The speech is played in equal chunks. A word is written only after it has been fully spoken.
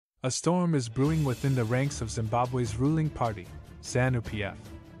A storm is brewing within the ranks of Zimbabwe's ruling party, Zanu PF,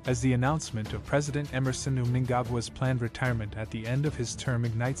 as the announcement of President Emmerson Mnangagwa's planned retirement at the end of his term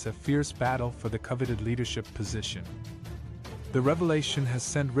ignites a fierce battle for the coveted leadership position. The revelation has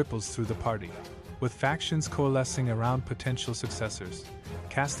sent ripples through the party, with factions coalescing around potential successors,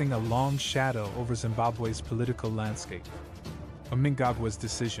 casting a long shadow over Zimbabwe's political landscape. Mnangagwa's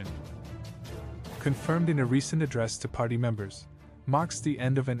decision, confirmed in a recent address to party members, marks the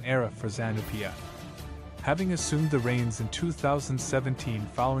end of an era for Zanu PF. Having assumed the reins in 2017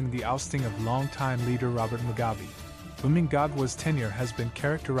 following the ousting of longtime leader Robert Mugabe, Mnangagwa's tenure has been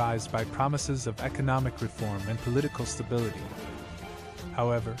characterized by promises of economic reform and political stability.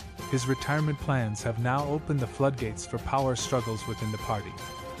 However, his retirement plans have now opened the floodgates for power struggles within the party,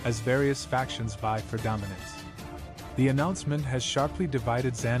 as various factions vie for dominance. The announcement has sharply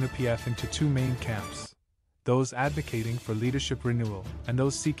divided Zanu PF into two main camps: those advocating for leadership renewal and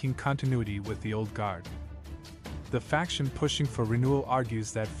those seeking continuity with the old guard. The faction pushing for renewal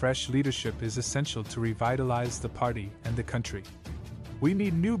argues that fresh leadership is essential to revitalize the party and the country. "We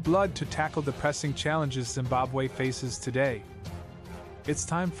need new blood to tackle the pressing challenges Zimbabwe faces today. It's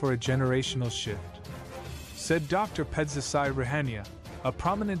time for a generational shift," said Dr. Pedzisai Rihania, a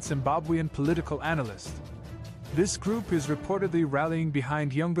prominent Zimbabwean political analyst. This group is reportedly rallying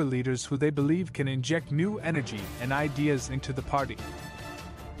behind younger leaders who they believe can inject new energy and ideas into the party.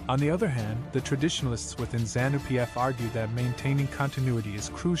 On the other hand, the traditionalists within Zanu PF argue that maintaining continuity is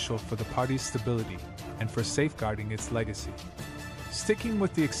crucial for the party's stability and for safeguarding its legacy. "Sticking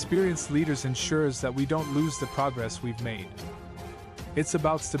with the experienced leaders ensures that we don't lose the progress we've made. It's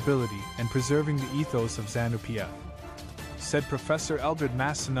about stability and preserving the ethos of Zanu PF," said Professor Eldred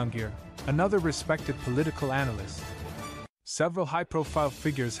Massanungir, another respected political analyst. Several high-profile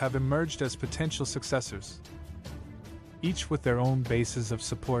figures have emerged as potential successors, each with their own bases of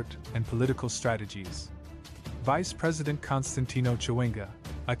support and political strategies. Vice President Constantino Chiwenga,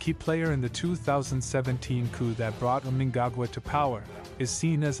 a key player in the 2017 coup that brought Mnangagwa to power, is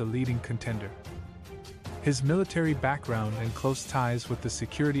seen as a leading contender. His military background and close ties with the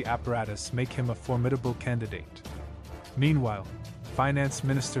security apparatus make him a formidable candidate. Meanwhile, Finance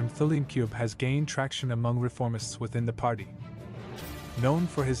Minister Mnangagwa has gained traction among reformists within the party. Known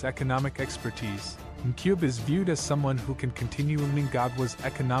for his economic expertise, Mnangagwa is viewed as someone who can continue Mnangagwa's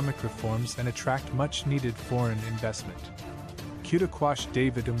economic reforms and attract much-needed foreign investment. Kwashi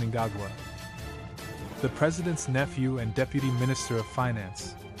David Mnangagwa, the president's nephew and deputy minister of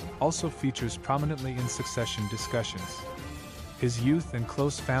finance, also features prominently in succession discussions. His youth and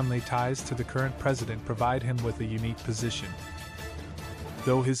close family ties to the current president provide him with a unique position.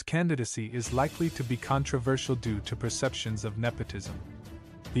 Though his candidacy is likely to be controversial due to perceptions of nepotism,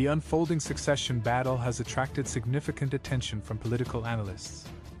 the unfolding succession battle has attracted significant attention from political analysts,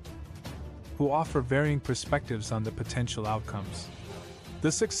 who offer varying perspectives on the potential outcomes.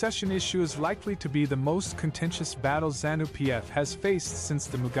 The succession issue is likely to be the most contentious battle Zanu PF has faced since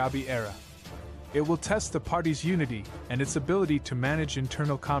the Mugabe era. It will test the party's unity and its ability to manage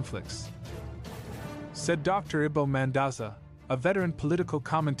internal conflicts, said Dr. Ibo Mandaza, a veteran political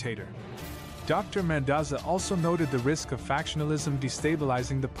commentator. Dr. Mandaza also noted the risk of factionalism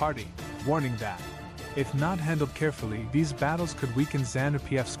destabilizing the party, warning that, if not handled carefully, these battles could weaken Zanu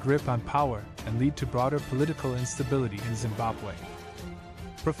PF's grip on power and lead to broader political instability in Zimbabwe.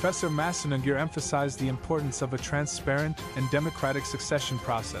 Professor Massanungir emphasized the importance of a transparent and democratic succession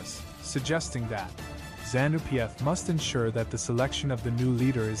process, suggesting that Zanu PF must ensure that the selection of the new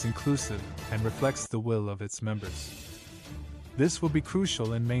leader is inclusive and reflects the will of its members. This will be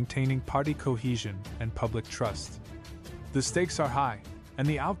crucial in maintaining party cohesion and public trust. The stakes are high, and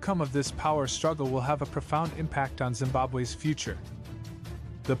the outcome of this power struggle will have a profound impact on Zimbabwe's future.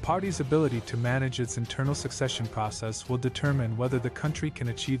 The party's ability to manage its internal succession process will determine whether the country can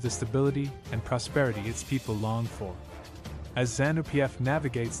achieve the stability and prosperity its people long for. As Zanu PF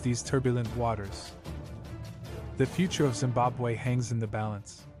navigates these turbulent waters, the future of Zimbabwe hangs in the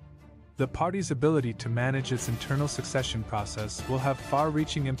balance. The party's ability to manage its internal succession process will have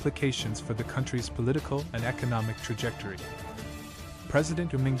far-reaching implications for the country's political and economic trajectory.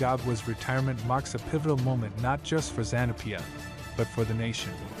 President Mnangagwa's retirement marks a pivotal moment not just for Zanu PF, but for the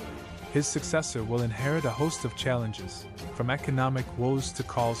nation. His successor will inherit a host of challenges, from economic woes to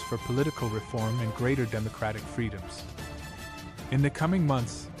calls for political reform and greater democratic freedoms. In the coming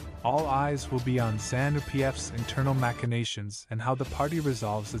months, all eyes will be on Zanu PF's internal machinations and how the party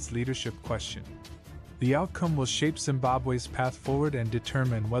resolves its leadership question. The outcome will shape Zimbabwe's path forward and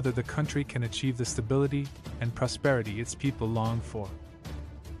determine whether the country can achieve the stability and prosperity its people long for.